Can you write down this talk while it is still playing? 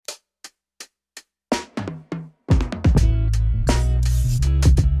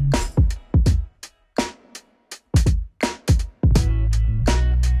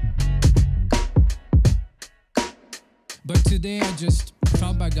today I just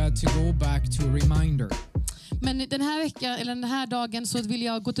felt by God to go back to a reminder. Men den här veckan eller den här dagen så vill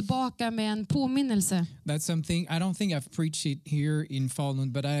jag gå tillbaka med en påminnelse. That's something I don't think I've preached it here in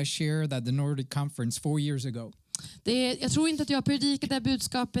Falun, but I shared at the Nordic Conference 4 years ago. Jag tror inte att jag har predikat det här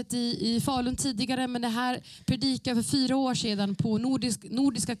budskapet i Falun tidigare, men det här predikade för 4 år sedan på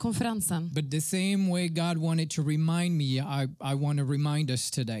nordiska konferensen. But the same way God wanted to remind me, I want to remind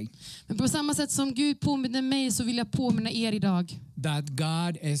us today. Men på samma sätt som Gud påminner mig så vill jag påminna er idag. That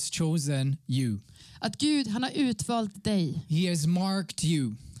God has chosen you. Att Gud, han har utvalt dig. He has marked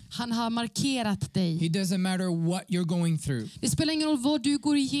you. Han har markerat dig. It doesn't matter what you're going through. Det spelar ingen roll vad du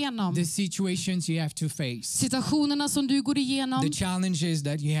går igenom. The situations you have to face. Situationerna som du går igenom. The challenges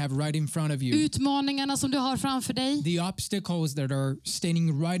that you have right in front of you. Utmaningarna som du har framför dig. The obstacles that are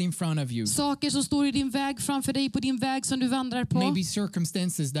standing right in front of you. Saker som står i din väg framför dig på din väg som du vandrar på. Maybe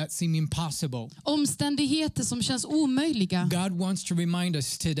circumstances that seem impossible. Omständigheter som känns omöjliga. God wants to remind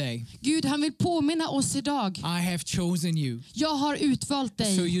us today. Gud, han vill påminna oss idag. I have chosen you. Jag har utvalt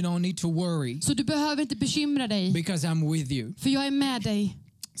dig. So you don't need to worry. Så du behöver inte bekymra dig. Because I'm with you. För jag är med dig.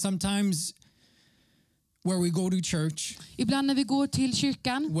 Sometimes where we go to church. Ibland när vi går till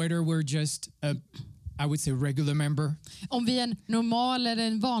kyrkan. Whether we're just I would say regular member. Om vi är en normal eller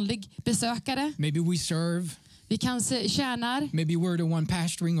en vanlig besökare. Maybe we serve. Vi kanske tjänar. Maybe we're the one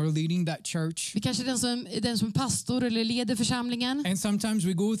pastoring or leading that church. Vi kanske är den som pastor eller leder församlingen. And sometimes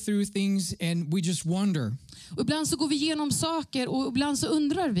we go through things and we just wonder. Och ibland så går vi igenom saker och ibland så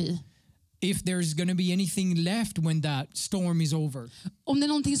undrar vi. If there's going to be anything left when that storm is over. Om det är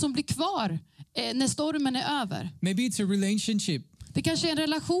någonting som blir kvar när stormen är över. Maybe it's a relationship. Det kanske är en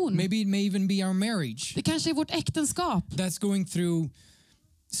relation. Maybe it may even be our marriage. Det kanske är vårt äktenskap. That's going through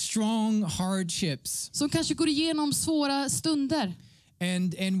strong hardships. Som kanske går igenom svåra stunder.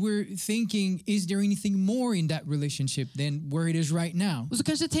 And we're thinking, is there anything more in that relationship than where it is right now? Och så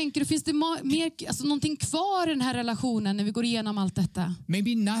kanske tänker du, finns det mer, alltså någonting kvar i den här relationen när vi går igenom allt detta?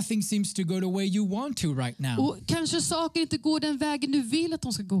 Maybe nothing seems to go the way you want to right now. Och kanske saker inte går den vägen du vill att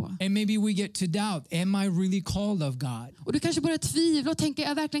de ska gå. And maybe we get to doubt, am I really called of God? Och du kanske börjar tvivla och tänka, är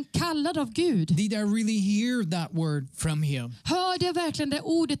jag verkligen kallad av Gud? Did I really hear that word from him? Hörde jag verkligen det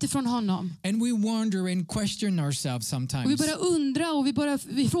ordet ifrån honom? And we wonder and question ourselves sometimes. Och vi börjar undra och vi börjar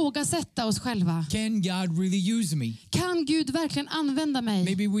ifrågasätta oss själva. Can God really use me? Kan Gud verkligen använda mig?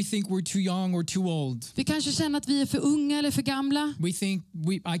 Maybe we think we're too young or too old. Vi kanske känner att vi är för unga eller för gamla. We think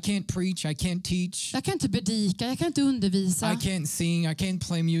I can't preach, I can't teach. Jag kan inte predika, jag kan inte undervisa. I can't sing, I can't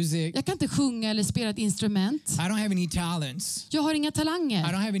play music. Jag kan inte sjunga eller spela ett instrument. I don't have any talents. Jag har inga I talanger.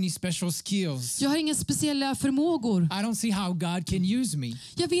 don't have any special skills. Jag har inga speciella förmågor. I don't see how God can use me.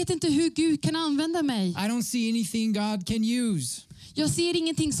 Jag vet inte hur Gud kan använda mig. I don't see anything God can use. Jag ser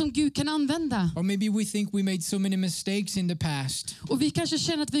ingenting som Gud kan använda. Or maybe we think we made so many mistakes in the past Och vi kanske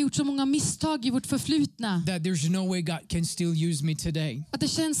känner att vi har gjort så många misstag i vårt förflutna. that there's no way God can still use me today. Att det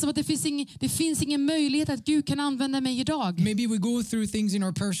känns som att det finns ingen möjlighet att Gud kan använda mig idag. Maybe we go through things in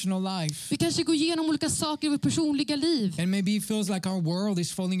our personal life. Vi kanske går igenom olika saker i vårt personliga liv. And maybe it feels like our world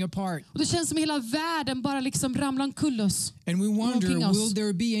is falling apart. Och det känns som hela världen bara liksom ramlar omkull oss. And we Omkring wonder, oss. will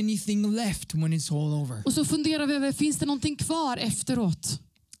there be anything left when it's all over? Och så funderar vi över, finns det någonting kvar efteråt?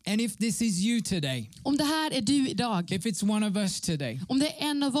 And if this is you today, Om det här är du idag. if it's one of us today, Om det är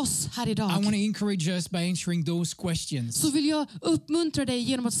en av oss här I want idag. to encourage us by answering those questions Så vill jag uppmuntra dig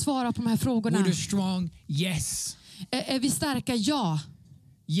genom att svara på de här frågorna. with a strong yes. Är vi starka? Ja.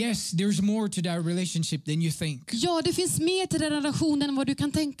 Yes, there's more to that relationship than you think. Ja, det finns mer till den relationen än vad du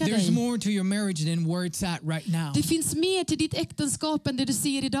kan tänka There's dig. more to your marriage than where it's at right now. Det finns mer till ditt äktenskap än det du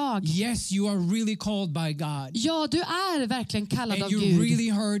ser idag. Yes, you are really called by God. Ja, du är verkligen kallad And av you Gud. really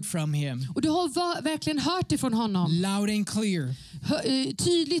heard from him. Och du har verkligen hört ifrån honom. Loud and clear.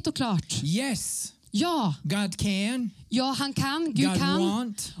 Tydligt och klart. Yes, Ja. God can. Ja, han kan. Gud God kan.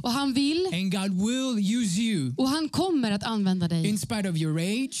 want. Och han vill. And God will use you Och han kommer att använda dig. in spite of your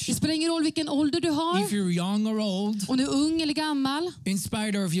age, Det spelar ingen roll vilken ålder du har. if you're young or old, Om du är ung eller gammal. in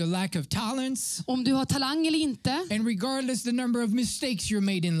spite of your lack of talents, Om du har talang eller inte. and regardless the number of mistakes you're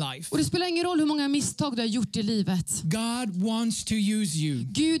made in life. Och det spelar ingen roll hur många misstag du har gjort i livet. God wants to use you.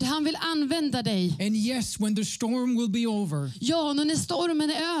 Gud, han vill använda dig. And yes, when the storm will be over Ja, och när stormen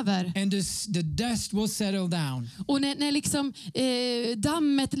är över. and the dust will settle down, Och när liksom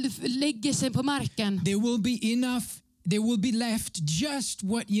dammet lägger sig på marken. there will be enough there will be left just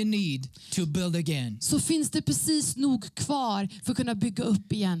what you need to build again, så finns det precis nog kvar för att kunna bygga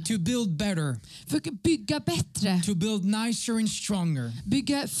upp igen. to build better, För att bygga bättre, to build nicer and stronger,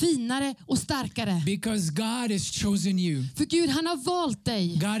 bygga finare och starkare. because God has chosen you. För Gud, han har valt dig.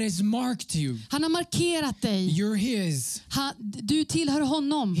 God has marked you. Han har markerat dig. You're his. Du tillhör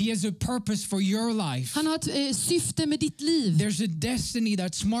honom. He has a purpose for your life. Han har ett syfte med ditt liv. There's a destiny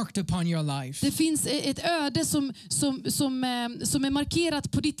that's marked upon your life. Det finns ett öde som är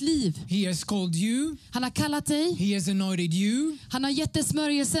markerat på ditt liv. He has called you. Han har kallat dig. He has anointed you. Han har gett dig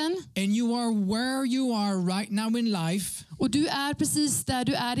smörjelsen. And you are where you are right now in life, Och du är precis där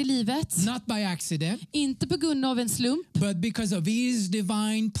du är i livet. not by accident, Inte på grund av en slump, but because of his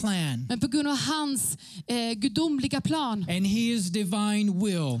divine plan men på grund av hans gudomliga plan and his divine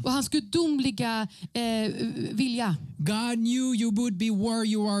will. och hans gudomliga vilja. God knew you would be where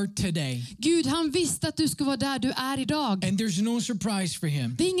you are today. Gud, han visste att du ska vara där du är idag. And there's no surprise for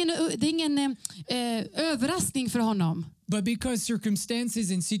him. Det är ingen överraskning för honom. But because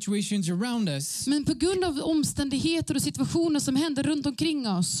circumstances and situations around us Men på grund av omständigheter och situationer som händer runt omkring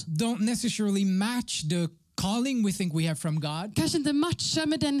oss, don't necessarily match the calling we think we have from God, kanske inte matchar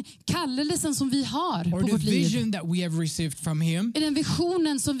med den kallelsen som vi har or på the vårt liv. vision that we have received from him, I den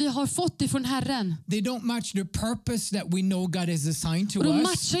visionen som vi har fått ifrån Herren. they don't match the purpose that we know God has assigned to Och de us.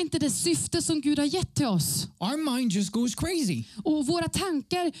 matchar inte det syfte som Gud har gett till oss. Our mind just goes crazy. Och våra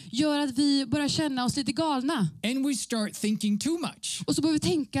tankar gör att vi börjar känna oss lite galna. And we start thinking too much. Och så börjar vi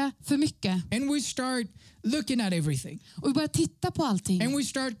tänka för mycket. And we start looking at everything. Och vi börjar titta på allting. And we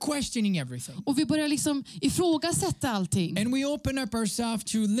start questioning everything. Och vi börjar liksom ifrågasätta allting. And we open up ourselves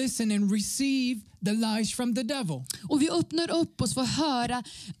to listen and receive the lies from the devil. Och vi öppnar upp oss för att höra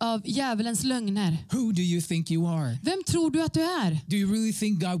av djävulens lögner. Who do you think you are? Vem tror du att du är? Do you really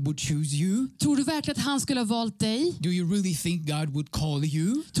think God would choose you? Tror du verkligen att han skulle ha valt dig? Do you really think God would call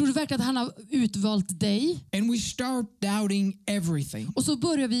you? Tror du verkligen att han har utvalt dig? And we start doubting everything. Och så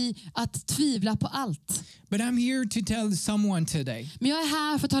börjar vi att tvivla på allt. But I'm here to tell someone today, Men jag är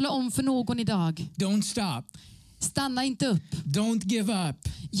här för att tala om för någon idag. don't stop. Stanna inte upp. Don't give up.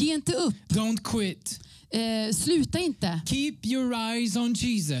 Ge inte upp. Don't quit. Sluta inte. Keep your eyes on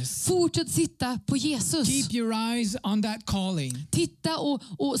Jesus. Fortsätt sitta på Jesus. Keep your eyes on that calling. Titta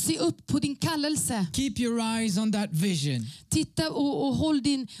och se upp på din kallelse. Keep your eyes on that vision. Titta och håll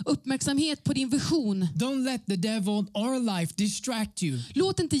din uppmärksamhet på din vision. Don't let the devil or life distract you.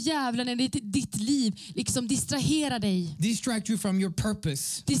 Låt inte djävulen eller ditt liv liksom distrahera dig. Distract you from your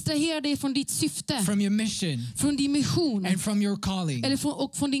purpose, Distrahera dig från ditt syfte, from your mission, från din mission and from your calling. eller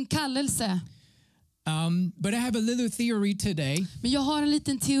från din kallelse. But I have a little theory today Men jag har en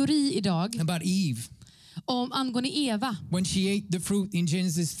liten teori idag about Eve angående Eva. when she ate the fruit in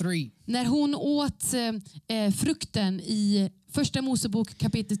Genesis 3. När hon åt frukten i Första Mosebok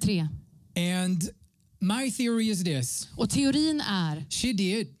kapitel 3. And my theory is this. Och teorin är, She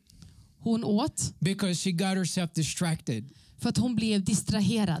did hon åt because she got herself distracted. för att hon blev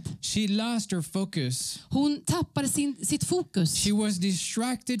distraherad. She lost her focus. Hon tappade sitt fokus. She was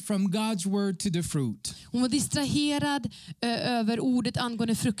distracted from God's word to the fruit. Hon var distraherad över ordet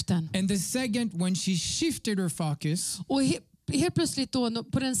angående frukten. And the second, when she shifted her focus, Och helt plötsligt då,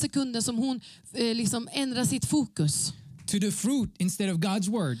 på den sekunden som hon liksom ändrar sitt fokus to the fruit instead of God's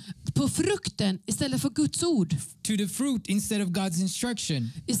word, på frukten istället för Guds ord, to the fruit instead of God's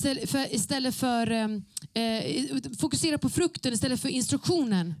instruction, istället för fokusera på frukten istället för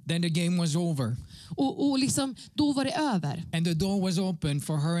instruktionen. then the game was over. Och liksom, då var det över. And the door was open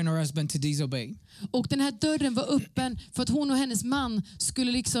for her and her husband to disobey. Och den här dörren var öppen för att hon och hennes man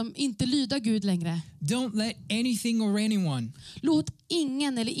skulle liksom inte lyda Gud längre. Don't let anything or anyone Låt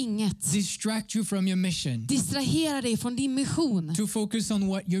ingen eller inget distract you from your mission, distrahera dig från din mission. to focus on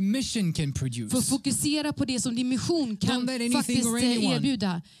what your mission can För att produce. fokusera på det som din mission kan Don't let anything faktiskt or anyone-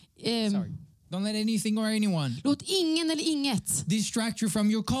 erbjuda. Sorry. Don't let anything or anyone Låt ingen eller inget distract you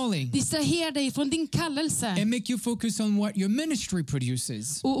from your calling distrahera dig från din kallelse. and make you focus on what your ministry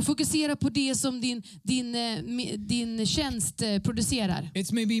produces. Och fokusera på det som din tjänst producerar.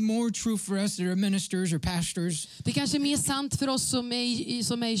 It's maybe more true for us that are ministers or pastors, Det kanske är mer sant för oss som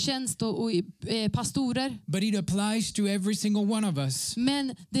är i tjänst och pastorer. but it applies to every single one of us.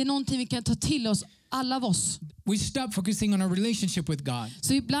 Men det är någonting vi kan ta till oss, alla av oss. we stop focusing on our relationship with God.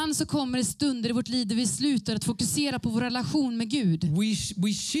 Så ibland så kommer det stunder i vårt liv där vi slutar att fokusera på vår relation med Gud.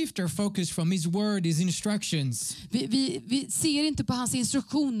 We shift our focus from His word, His instructions. Vi ser inte på hans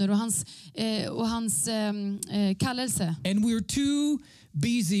instruktioner och hans kallelse. And we're too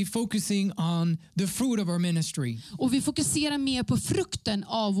busy focusing on the fruit of our ministry. Och vi fokuserar mer på frukten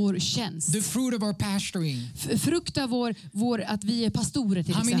av vår tjänst. The fruit of our pastoring. Frukt av vår att vi är pastorer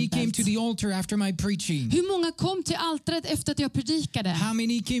till How many came to exempel. the altar after my preaching? Hur många kom till altaret efter att jag predikade? How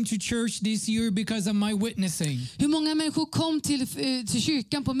many came to church this year because of my witnessing? Hur många människor kom till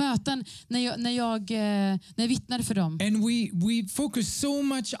kyrkan på möten när jag vittnade för dem? And we focus so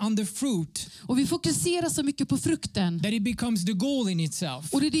much on the fruit Och vi fokuserar så mycket på frukten. that it becomes the goal in itself.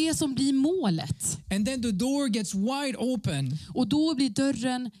 Och det är det som blir målet. And then the door gets wide open Och då blir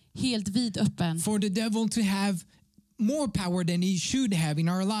dörren helt vidöppen. for the devil to have more power than he should have in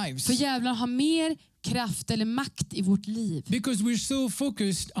our lives. För djävulen har mer kraft eller makt i vårt liv. Because we're so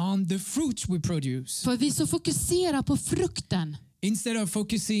focused on the fruits we produce För vi så fokuserar på frukten instead of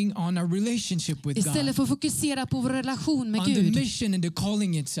focusing on our relationship with God, istället för att fokusera på vår relation med on the Gud. mission and the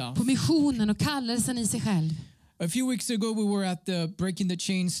calling itself. På missionen och kallelsen i sig själv. A few weeks ago we were at the Breaking the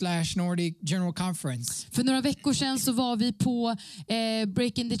Chain / Nordic General Conference. För några veckor sedan så var vi på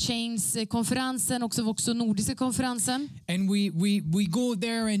Breaking the Chains-konferensen, också nordiska konferensen. And we go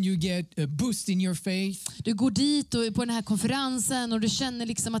there and you get a boost in your faith. Du går dit och på den här konferensen och du känner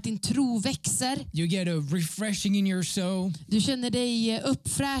liksom att din tro växer. You get a refreshing in your soul. Du känner dig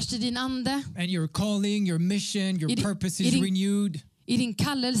uppfräscht i din ande. And your calling, your mission, your purpose is renewed. I din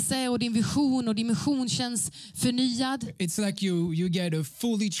kallelse och din vision och din mission känns förnyad. It's like you get a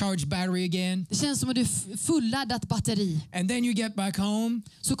fully charged battery again. Det känns som att du fulladdat batteri. And then you get back home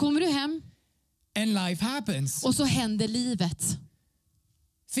Så kommer du hem and life happens. och så händer livet.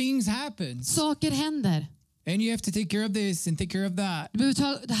 Things happen. Saker händer. And you have to take care of this and take care of that. Du behöver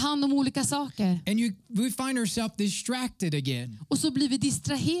ta hand om olika saker. And we find ourselves distracted again. Och så blir vi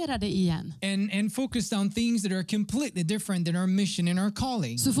distraherade igen. And focused on things that are completely different than our mission and our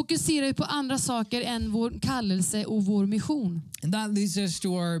calling. Så fokuserar vi på andra saker än vår kallelse och vår mission. And that leads us to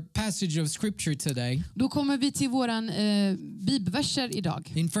our passage of scripture today. Då kommer vi till våran bibelverser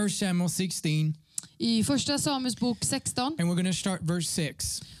idag. In 1 Samuel 16. I första Samuels bok 16. And we're going to start verse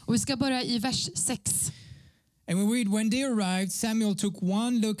 6. Och vi ska börja i vers 6. And we read, when they arrived, Samuel took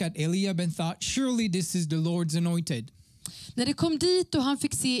one look at Eliab and thought, surely this is the Lord's anointed. När det kom dit och han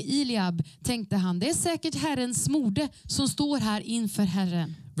fick se Eliab tänkte han, det är säkert Herrens smorde som står här inför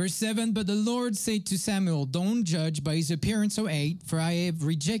Herren. Verse 7, but the Lord said to Samuel, don't judge by his appearance or age, for I have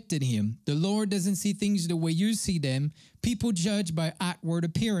rejected him. The Lord doesn't see things the way you see them. People judge by outward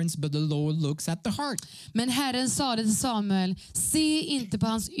appearance, but the Lord looks at the heart. Men Herren sade till Samuel, se inte på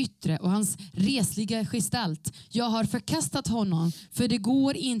hans yttre och hans resliga gestalt. Jag har förkastat honom, för det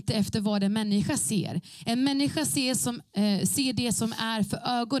går inte efter vad en människa ser. En människa ser det som är för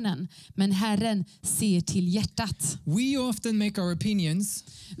ögonen, men Herren ser till hjärtat. We often make our opinions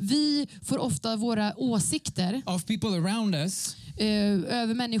Vi får ofta våra åsikter of people around us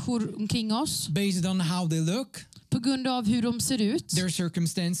över människor omkring oss based on how they look, på grund av hur de ser ut, their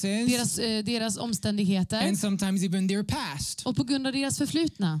circumstances, deras omständigheter and sometimes even their past. och på grund av deras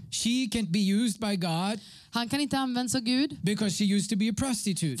förflutna. She can't be used by God Han kan inte användas av Gud because she used to be a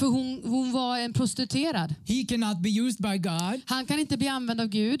prostitute. för hon var en prostituerad. He cannot be used by God Han kan inte bli använd av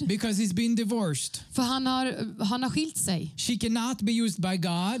Gud because he's been divorced. för han har skilt sig. She cannot be used by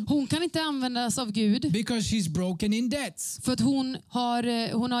God Hon kan inte användas av Gud because she's broken in debts. för att hon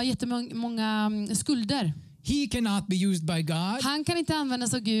har jättemånga skulder. He cannot be used by God Han kan inte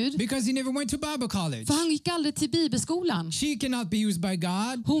användas av Gud because he never went to Bible college. för han gick aldrig till bibelskolan. She cannot be used by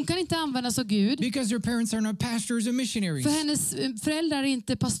God Hon kan inte användas av Gud because her parents are not pastors or missionaries. för hennes föräldrar är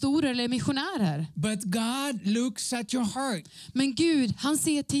inte pastorer eller missionärer. But God looks at your heart. Men Gud, han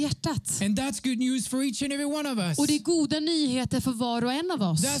ser till hjärtat. And that's good news for each and every one of us. Och det är goda nyheter för var och en av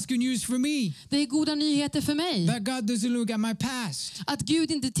oss. That's good news for me. Det är goda nyheter för mig. That God doesn't look at my past, Att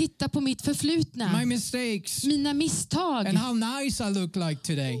Gud inte tittar på mitt förflutna, my mistakes, mina misstag and how nice I look like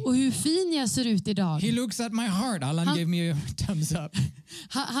today. och hur fin jag ser ut idag. He looks at my heart. Alan gave me a thumbs up.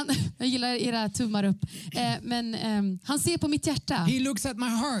 Jag gillar era tummar upp. Men han ser på mitt hjärta. He looks at my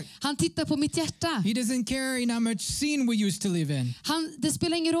heart. Han tittar på mitt hjärta. He doesn't care in how much sin we used to live in. Det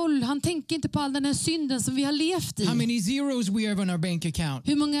spelar ingen roll. Han tänker inte på all den här synden som vi har levt i. How many zeros we have on our bank account.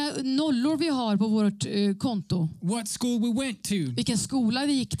 Hur många nollor vi har på vårt konto. What school we went to. Vilken skola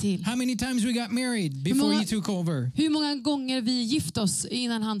vi gick till. How many times we got married before he took over. Hur många gånger vi gift oss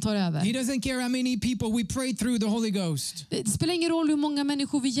innan han tar över. He doesn't care how many people we prayed through the Holy Ghost. Det spelar ingen roll hur många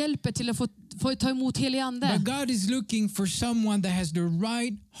människor vi hjälper till att få ta emot helig ande. But God is looking for someone that has the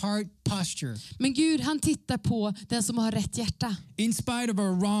right heart posture. Men Gud, han tittar på den som har rätt hjärta. In spite of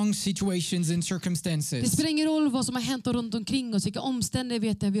our wrong situations and Det circumstances. spelar ingen roll vad som har hänt runt omkring oss, vilka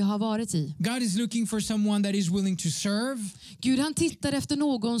omständigheter vi har varit i. God is looking for someone that is willing to serve Gud, han tittar efter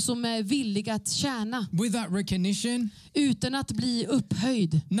någon som är villig att tjäna without recognition, utan att bli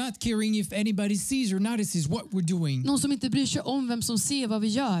upphöjd. not caring if anybody sees or notices what we're doing Någon som inte bryr sig om vem som ser vad vi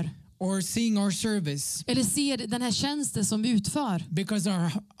gör. or seeing our service, Eller ser den här tjänsten som vi utför. because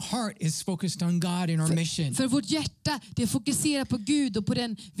our heart is focused on God and our mission. För vårt hjärta, det fokuserar på Gud och på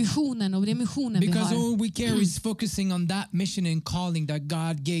den visionen och den missionen vi Because har. all we care is focusing on that mission and calling that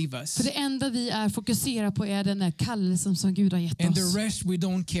God gave us. För det enda vi är fokuserade på är den här kallelsen som Gud har gett And oss. the rest we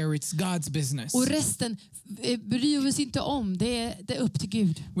don't care. It's God's business. Och resten bryr vi oss inte om. Det är upp till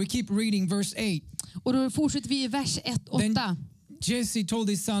Gud. We keep reading verse 8. Och då fortsätter vi i vers 1-8. Jesse told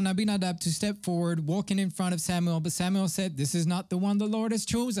his son Abinadab to step forward, walking in front of Samuel. But Samuel said, "This is not the one the Lord has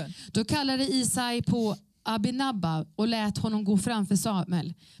chosen." Då kallade Isai på Abinadab och lät honom gå framför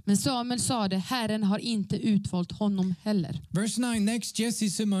Samuel. Men Samuel sade, Herren har inte utvalt honom heller. Verse 9. Next, Jesse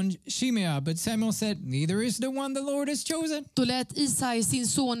summoned Shimea, but Samuel said, "Neither is the one the Lord has chosen." Då lät Isai sin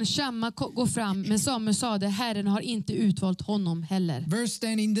son Shamma gå fram, men Samuel sade, Herren har inte utvalt honom heller. Verse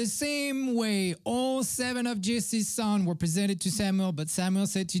 10. In the same way, all 7 of Jesse's sons were presented to Samuel, but Samuel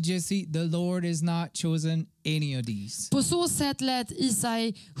said to Jesse, "The Lord has not chosen any of these." På så sätt lät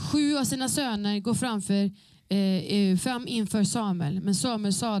Isai 7 av sina söner gå fram inför Samuel. Men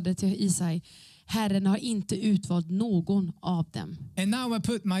Samuel sade till Isai, Herren har inte utvalt någon av dem. And now I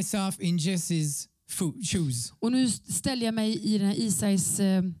put myself in Jesse's shoes Och nu ställer jag mig i den här Isais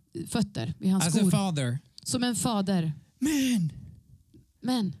fötter, i hans as a skor. father. Som en fader. Man,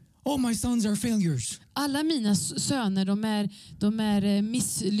 Men all my sons are failures. alla mina söner, de är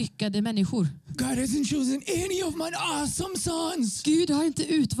misslyckade människor. God hasn't chosen any of my awesome sons. Gud har inte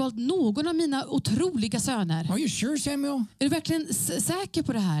utvalt någon av mina otroliga söner. Are you sure, Samuel? Är du verkligen säker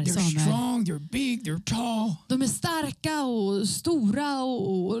på det här, They're Samuel? strong, they're big, they're tall, De är starka och stora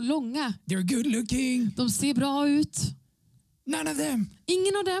och långa. they're good looking. De ser bra ut. None of them.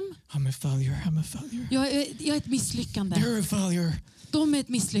 Ingen av dem. I'm a failure. I'm a failure. Jag är ett misslyckande. They're a failure. De är ett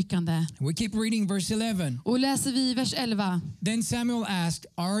misslyckande. We keep reading verse 11. Och läser vi vers 11. Then Samuel asked,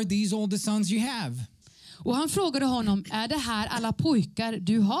 "Are these all the sons you have?" Och han frågade honom, är det här alla pojkar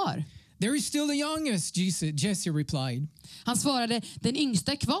du har? There is still the youngest, Jesse replied. Han svarade, den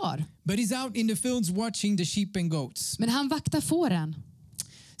yngsta är kvar. But he's out in the fields watching the sheep and goats. Men han vaktar fåren.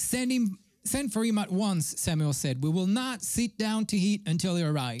 Send for him at once, Samuel said. We will not sit down to eat until he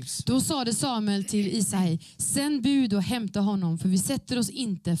arrives. Då sade Samuel till Isai, sänd bud och hämta honom, för vi sätter oss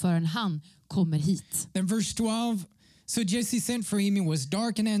inte förrän han kommer hit. Then verse 12. So Jesse sent for him. He was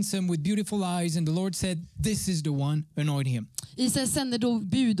dark and handsome with beautiful eyes. And the Lord said, "This is the one, anoint him." Isai sände då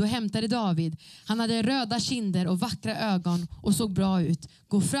bud och hämtade David. Han hade röda kinder och vackra ögon och såg bra ut.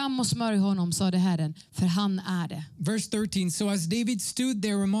 Gå fram och smörj honom, sade Herren, för han är det. Verse 13. So as David stood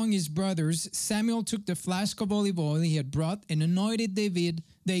there among his brothers, Samuel took the flask of olive oil he had brought and anointed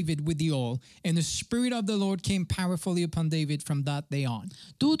David with the oil. And the Spirit of the Lord came powerfully upon David from that day on.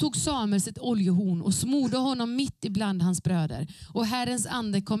 Då tog Samuel sitt oljehorn och smorde honom mitt ibland hans bröder. Och Herrens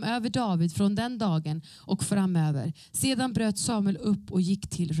ande kom över David från den dagen och framöver. Sedan bröt Samuel upp och gick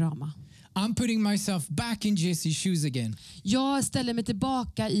till Rama. I'm putting myself back in Jesse's shoes again. Jag ställer mig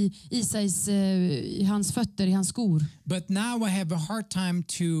tillbaka i Isais, i hans fötter, i hans skor. But now I have a hard time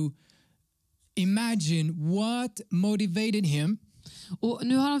to imagine what motivated him Och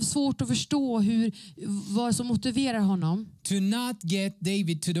nu har han svårt att förstå vad som motiverar honom. to not get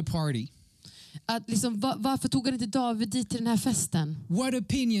David to the party. Att liksom, varför tog han inte David dit till den här festen? What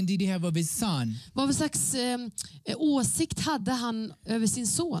opinion did he have of his son? Vad för slags åsikt hade han över sin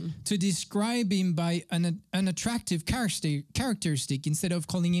son? To describe him by an attractive characteristic instead of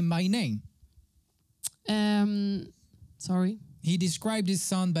calling him by name. Sorry. He described his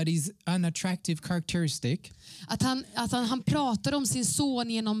son by his unattractive characteristic. Att han pratade om sin son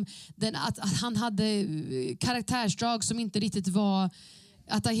genom att han hade karaktärsdrag som inte riktigt var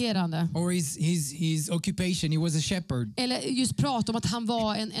attraherande. Or his occupation, he was a shepherd. Eller just prata om att han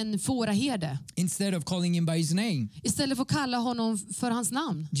var en fåraherde. Instead of calling him by his name. Istället för att kalla honom för hans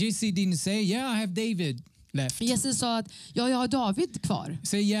namn. Jesse didn't say, "Yeah, I have David left." Jesus sa att jag har David kvar.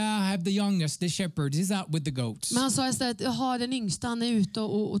 Say, "Yeah, I have the youngest, the shepherd. He's out with the goats." Men han sa istället, jag har den yngsta, han är ute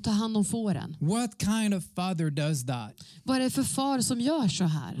och tar hand om fåren. What kind of father does that? Vad är det för far som gör så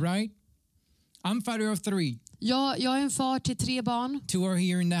här? Right? I'm father of 3. Jag är en far till 3 barn. 2 are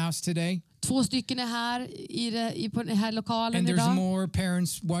here in the house today. 2 stycken är här på den här lokalen And there's idag. more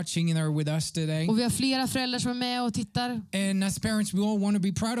parents watching and are with us today. Och vi har flera föräldrar som är med och tittar. And as parents, we all want to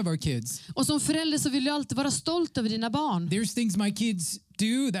be proud of our kids. Och som förälder så vill du alltid vara stolt över dina barn. There's things my kids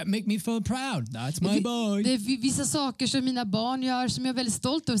do that make me feel proud. That's my boy. Det är vissa saker som mina barn gör som jag är väldigt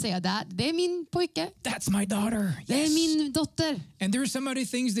stolt över att säga. Det är min pojke. That's my daughter. Det är Yes. min dotter. And there are some other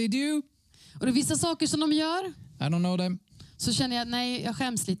things they do. Och det är vissa saker som de gör. I don't know them. Så känner jag, nej, jag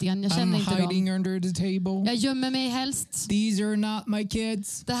skäms lite grann. Jag I'm känner inte dem. hiding under the table. Jag gömmer mig helst. These are not my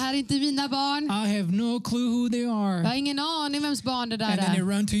kids. Det här är inte mina barn. I have no clue who they Jag are. har ingen aning vems barn det där And then they är.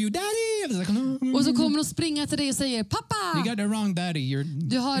 run to you, Daddy. I was like, no. Och så kommer de springa till dig och säger, You pappa! got the wrong daddy.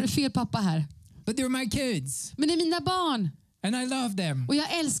 Du har fel pappa här. But they're my kids. Men det är mina barn. And I love them. Och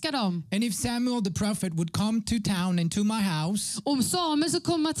jag älskar dem. And if Samuel the prophet would come to town and to my house, Om Samuel så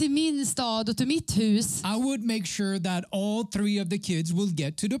kommer till min stad och till mitt hus, I would make sure that all 3 of the kids will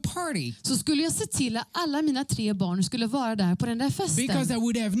get to the party. så skulle jag se till att alla mina 3 barn skulle vara där på den där Because festen. I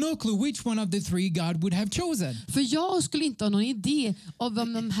would have no clue which one of the 3 God would have chosen. För jag skulle inte ha någon idé av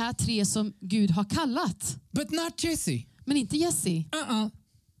vem de här 3 som Gud har kallat. But not Jesse. Men inte Jesse.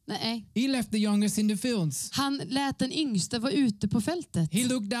 Nej. He left the youngest in the fields. Han lät den yngste vara ute på fältet. He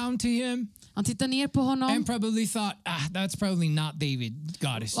looked down to him Han tittade ner på honom. and probably thought, that's probably not David God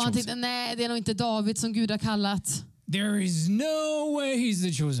has Och han chosen. tänkte, nej, det är nog inte David som Gud har kallat. There is no way he's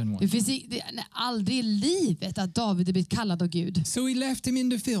the chosen one. Det finns aldrig i livet att David är blivit kallad av Gud. So he left him in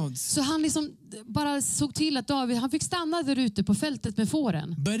the fields. Så han liksom bara såg till att David, han fick stanna där ute på fältet med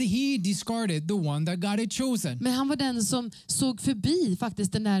fåren. But he discarded the one that God had chosen. Men han var den som såg förbi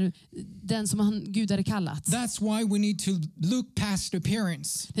faktiskt den som Gud hade kallat. That's why we need to look past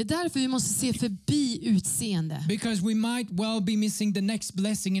appearance. Det är därför vi måste se förbi utseende. Because we might well be missing the next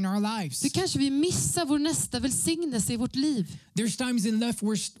blessing in our lives. För kanske vi missar vår nästa välsignelse i vårt liv. There's times in life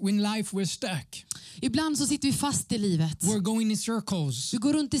when life we're stuck. Ibland så sitter vi fast i livet. We're going in circles. Vi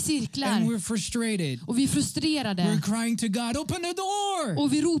går runt i And cirklar. we're frustrated. Och vi är frustrerade. We're crying to God, open the door.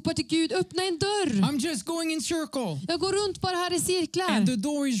 Och vi ropar till Gud, öppna en dörr. I'm just going in circle. Jag går runt bara här i And cirklar. the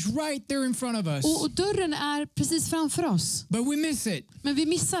door is right there in front of us. Och dörren är precis framför oss. But we miss it Men vi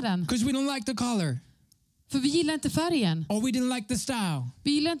missar den. because we don't like the color. För vi gillar inte färgen. Or we didn't like the style.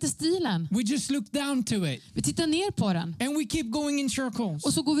 Vi gillar inte stilen. We just look down to it. Vi tittar ner på den. And we keep going in circles.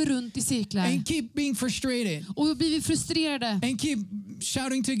 Och så går vi runt i cirklar. And keep being frustrated. Och då blir vi frustrerade. And keep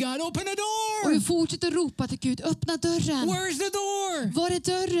shouting to God, open the Och vi door. fortsätter ropa till Gud, öppna dörren. Where's the door? Var är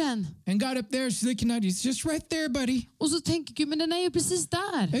dörren? And God up there is looking at you. It's just right there, buddy. Och så tänker Gud, men den är ju precis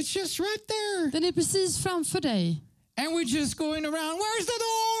där. It's just right there. Den är precis framför dig. And we're just going around. Where's the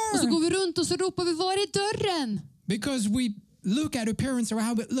Och så door? går vi runt och så ropar vi, var är dörren? Because we look at appearance or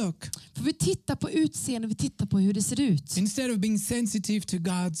how it look För vi tittar på utseende, vi tittar på hur det ser ut. instead of being sensitive to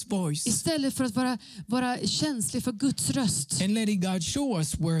God's voice Istället för att vara känslig för Guds röst. and letting God show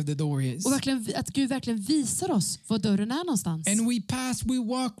us where the door is. Och att Gud verkligen visar oss var dörren är någonstans. And we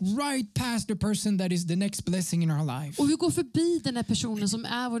walk right past the person that is the next blessing in our life. Och vi går förbi den här personen som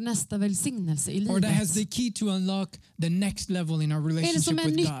är vår nästa välsignelse i Or that has livet. the key to unlock the next level in our Eller relationship som är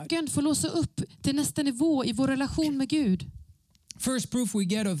with God. nyckeln för att låsa upp till nästa nivå i vår relation med Gud. First proof we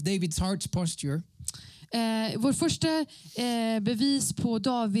get of David's heart's posture Vår första bevis på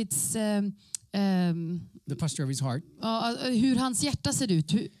Davids the posture of his heart hur hans hjärta ser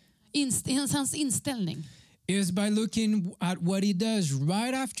ut, hans inställning. is by looking at what he does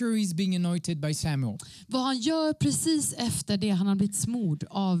right after he's being anointed by Samuel. Vad han gör precis efter det han har blivit smord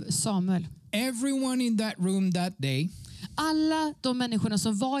av Samuel. Everyone in that room that day Alla de människorna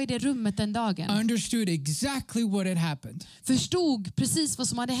som var i det rummet den dagen understood exactly what had happened. förstod precis vad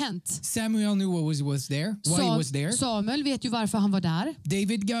som hade hänt. Samuel knew what was there, why he was there. Samuel vet ju varför han var där.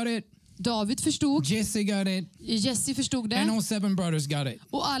 David got it. David förstod. Jesse got it. Jesse förstod And det. all 7 brothers got it.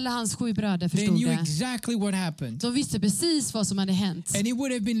 Och alla hans 7 bröder They förstod knew det. exactly what happened. De visste precis vad som hade hänt. And it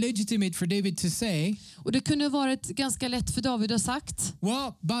would have been legitimate for David to say, Och det kunde ha varit ganska lätt för David att ha sagt: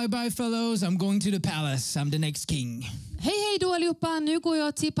 well, bye bye fellows, I'm going to the palace. I'm the next king. hej hej då allihopa, nu går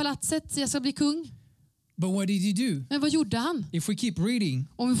jag till palatset, jag ska bli kung. But what did he do? Men vad gjorde han? If we keep reading,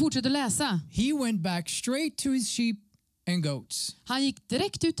 Om vi fortsätter läsa. he went back straight to his sheep and goats. Han gick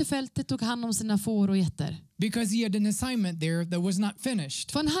direkt ut i fältet och tog hand om sina får och getter. Because he had an assignment there that was not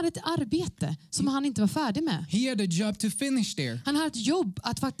finished. För han hade ett arbete som han inte var färdig med. He had a job to finish there. Han hade ett jobb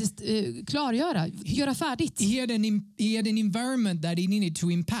att faktiskt göra färdigt. He had an environment that he needed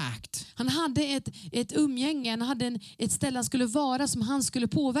to impact. Han hade ett umgänge, han hade ett ställe han skulle vara som han skulle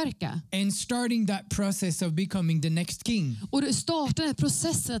påverka. And starting that process of becoming the next king. Och det startade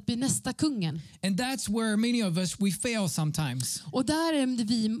processen att bli nästa kungen. And that's where many of us, we fail sometimes. Och där är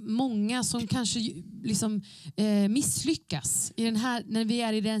vi många som kanske liksom misslyckas i när vi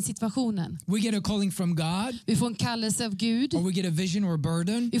är i den situationen. We get a calling from God. Vi får en kallelse av Gud. Or we get a vision or a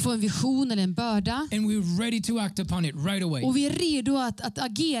burden. Vi får en vision eller en börda. And we're ready to act upon it right away. Och vi är redo att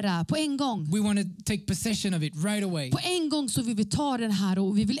agera på en gång. We want to take possession of it right away. På en gång så vill vi ta den här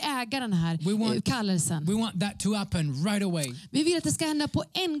och vi vill äga den här kallelsen. We want that to happen right away. Vi vill att det ska hända på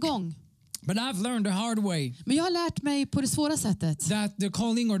en gång. But I've learned the hard way. Men jag har lärt mig på det svåra sättet. That the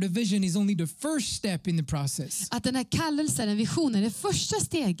calling or the vision is only the first step in the process. Att den här kallelsen, den visionen, är det första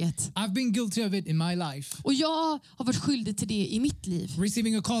steget. I've been guilty of it in my life. Och jag har varit skyldig till det i mitt liv.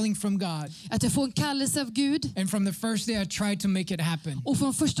 Receiving a calling from God. Att jag får en kallelse av Gud. And from the first day I tried to make it happen. Och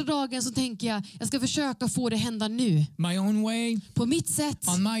från första dagen så tänker jag ska försöka få det hända nu. My own way. På mitt sätt.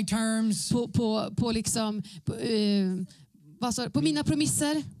 On my terms. På liksom på mina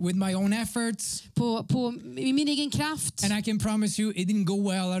premisser. With my own efforts. På min egen kraft. And I can promise you it didn't go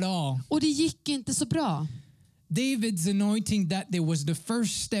well at all. Och det gick inte så bra. David's anointing, that there was the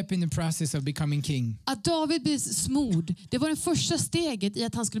first step in the process of becoming king. Att David blev smord, det var det första steget i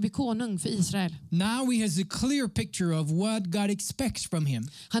att han skulle bli konung för Israel. Now he has a clear picture of what God expects from him.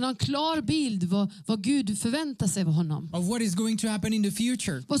 Han har en klar bild vad Gud förväntar sig av honom. Of what is going to happen in the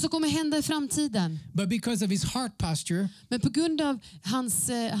future. Vad som kommer hända i framtiden. But because of his heart posture, men på grund av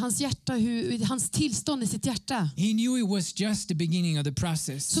hans hjärta, hans tillstånd i sitt hjärta. He knew it was just the beginning of the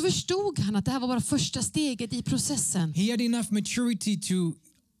process. Så förstod han att det här var bara första steget i processen. He had enough maturity to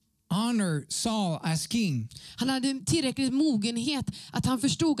honor Saul as king. Han hade tillräckligt mogenhet att han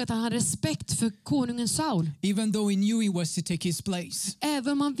förstod att han hade respekt för konungen Saul. Even though he knew he was to take his place.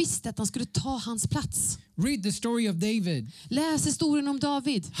 Även om han visste att han skulle ta hans plats. Read the story of David. Läs historien om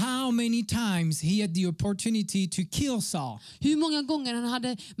David. How many times he had the opportunity to kill Saul. Hur många gånger han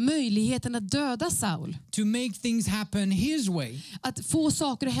hade möjligheten att döda Saul. To make things happen his way. Att få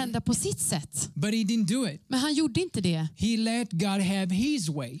saker att hända på sitt sätt. But he didn't do it. Men han gjorde inte det. He let God have his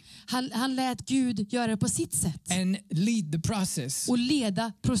way. Han lät Gud göra det på sitt sätt. And lead the process. Och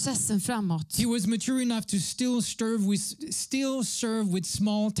leda processen framåt. He was mature enough to still serve with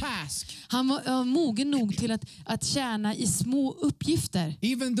small tasks. Han var mogen nog till att tjäna i små uppgifter.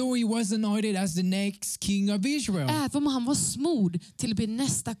 Even though he was anointed as the next king of Israel. Även om han var smord till att bli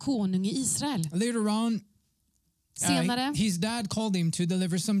nästa konung i Israel. Later on, senare, his dad called him to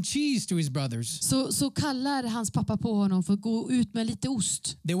deliver some cheese to his brothers. Så kallar hans pappa på honom för att gå ut med lite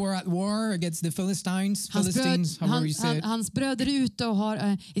ost. They were at war against the Philistines. Hans bröder är ute och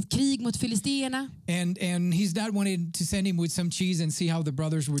har ett krig mot filisterna. And his dad wanted to send him with some cheese and see how the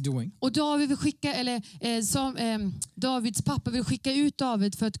brothers were doing. Och Davids pappa vill skicka ut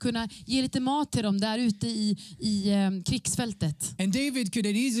David för att kunna ge lite mat till dem där ute i krigsfältet. And David could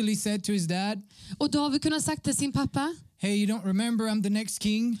have easily said to his dad. Och David kunde ha sagt till sin pappa. Hey, you don't remember I'm the next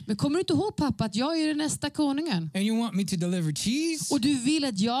king? Men kommer du inte ihåg pappa att jag är den nästa konungen? And you want me to deliver cheese? Och du vill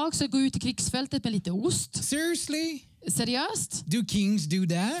att jag ska gå ut i krigsfältet med lite ost? Seriously? Seriöst? Do kings do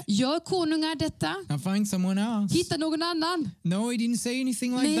that? Gör konungar detta? I'll find someone else. Hitta någon annan. No, he didn't say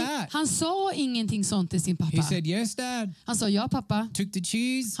anything like that. Han sa ingenting sånt till sin pappa. He said, yes, dad. Han sa, ja pappa. Took the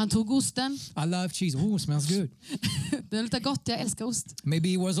cheese. Han tog osten. I love cheese. Oh, it smells good. Det luktar gott, jag älskar ost. Maybe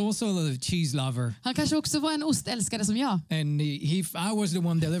he was also a cheese lover. Han kanske också var en ostälskare som jag. And if I was the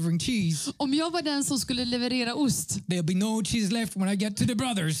one delivering cheese. Om jag var den som skulle leverera ost. There'll be no cheese left when I get to the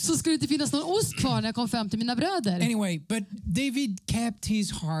brothers. Så skulle det inte finnas någon ost kvar när jag kom fram till mina bröder. Anyway, but David kept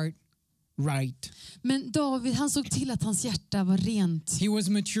his heart right. Men David, han såg till att hans hjärta var rent. He was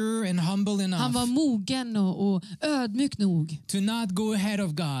mature and humble enough. Han var mogen och ödmjuk nog. To not go ahead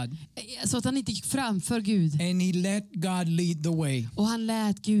of God. Så att han inte gick framför Gud. And he let God lead the way. Och han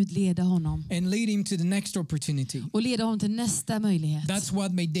lät Gud leda honom. And lead him to the next opportunity. Och leda honom till nästa möjlighet. That's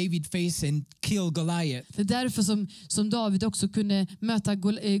what made David face and kill Goliath. Det är därför som David också kunde möta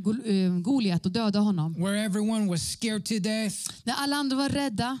Goliat och döda honom. Where everyone was scared to death. När alla andra var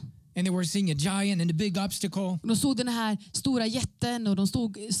rädda. And they were seeing a giant and a big obstacle. De såg den här stora jätten och de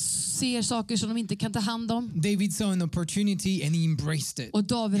ser saker som de inte kan ta hand om. David saw an opportunity and he embraced it. Och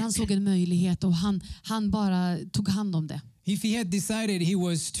David, han såg en möjlighet och han bara tog hand om det. If he had decided he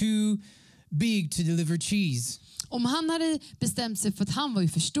was too big to deliver cheese. Om han hade bestämt sig för att han var ju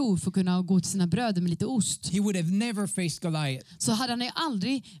för stor för att kunna gå till sina bröder med lite ost, he would have never faced Goliath. så hade han ju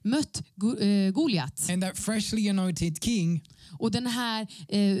aldrig mött Goliat. And that freshly anointed king, Och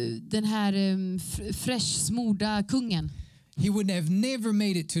den här fresh smorda kungen, he would have never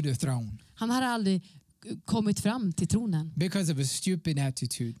made it to the throne han hade aldrig kommit fram till tronen because of a stupid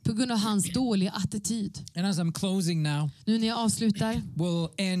attitude. på grund av hans dåliga attityd. And as I'm closing now, Nu när jag avslutar we'll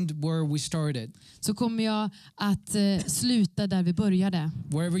end where we started. så kommer jag att sluta där vi började.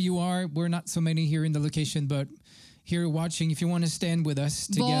 Wherever you are, we're not so many here in the location, but here watching, if you want to stand with us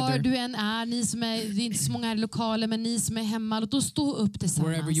Var together, du än är, det är inte så många här i lokalen, men ni som är hemma, låt oss stå upp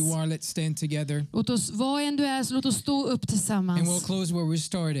wherever you tillsammans. are, let's stand together. Låt oss, var än du är, så låt oss stå upp And we'll tillsammans. close where we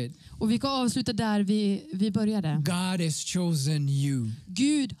started. Och vi kan avsluta där vi började. God has chosen you.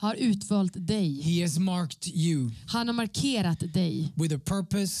 Gud har utvalt dig. He has marked you Han har markerat dig with a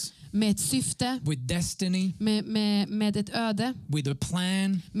purpose, med ett syfte, with destiny, med ett öde, with a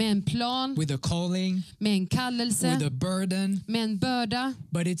plan, med en plan, with a calling, med en with a kallelse, burden. med en börda.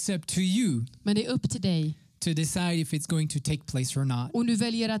 But it's up to you Men det är upp till dig. to decide if it's going to take place or not. Om du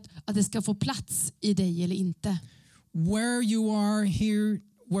väljer att det ska få plats i dig eller inte. Where you are here,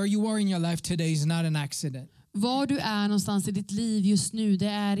 where you are in your life today is not an accident. Var du är någonstans i ditt liv just nu, det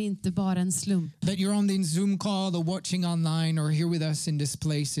är inte bara en slump. That you're on the Zoom call or watching online or here with us in this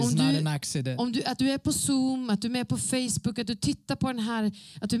place is Om not du- an accident. Att du är på Zoom, att du är med på Facebook, att du tittar på den här,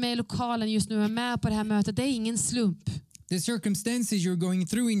 att du är med i lokalen just nu och är med på det här mötet, det är ingen slump. The circumstances you're going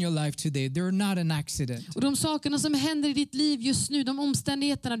through in your life today, they're not an accident. Och de sakerna som händer i ditt liv just nu, de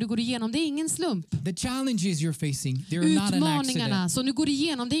omständigheterna du går igenom, det är ingen slump. The challenges you're facing, they're not an Utmaningarna accident. som du går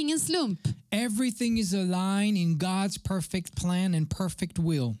igenom, det är ingen slump. Everything is aligned in God's perfect plan and perfect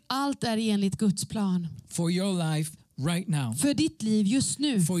will Allt är enligt Guds plan. for your life right now, För ditt liv just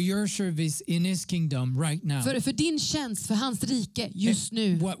nu. for your service in His kingdom right now. För din tjänst, för hans rike just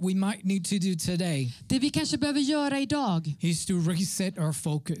nu. What we might need to do today Det vi kanske behöver göra idag, is to reset our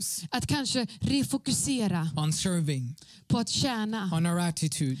focus att kanske refokusera on serving, på att tjäna, on our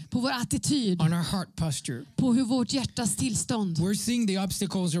attitude, på vår attityd, on our heart posture. på hur vårt hjärtas tillstånd. We're seeing the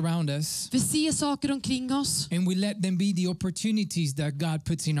obstacles around us, Vi ser saker omkring oss. and we let them be the opportunities that God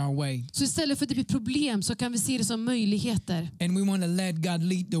puts in our way. Så istället för att det blir problem så kan vi se det som möjligheter. And we want to let God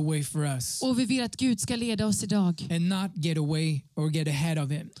lead the way for us Och vi vill att Gud ska leda oss idag. and not get away or get ahead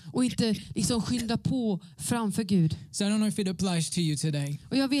of Him. Och inte liksom skynda på framför Gud. So I don't know if it applies to you today,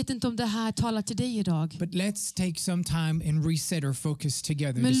 Och jag vet inte om det här talar till dig idag. but let's take some time and reset our focus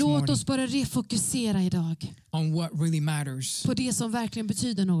together Men this låt morning oss bara refokusera idag on what really matters på det som verkligen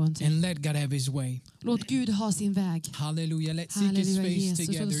betyder någonting. and let God have His way. Låt Gud ha sin väg. Hallelujah. Let's seek His Halleluja face Jesus.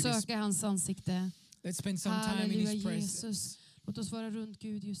 together. Och This- söka hans ansikte. Let's spend some time in Halleluja His presence. Jesus. Låt oss vara runt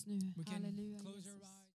Gud just nu. We can Halleluja close Jesus.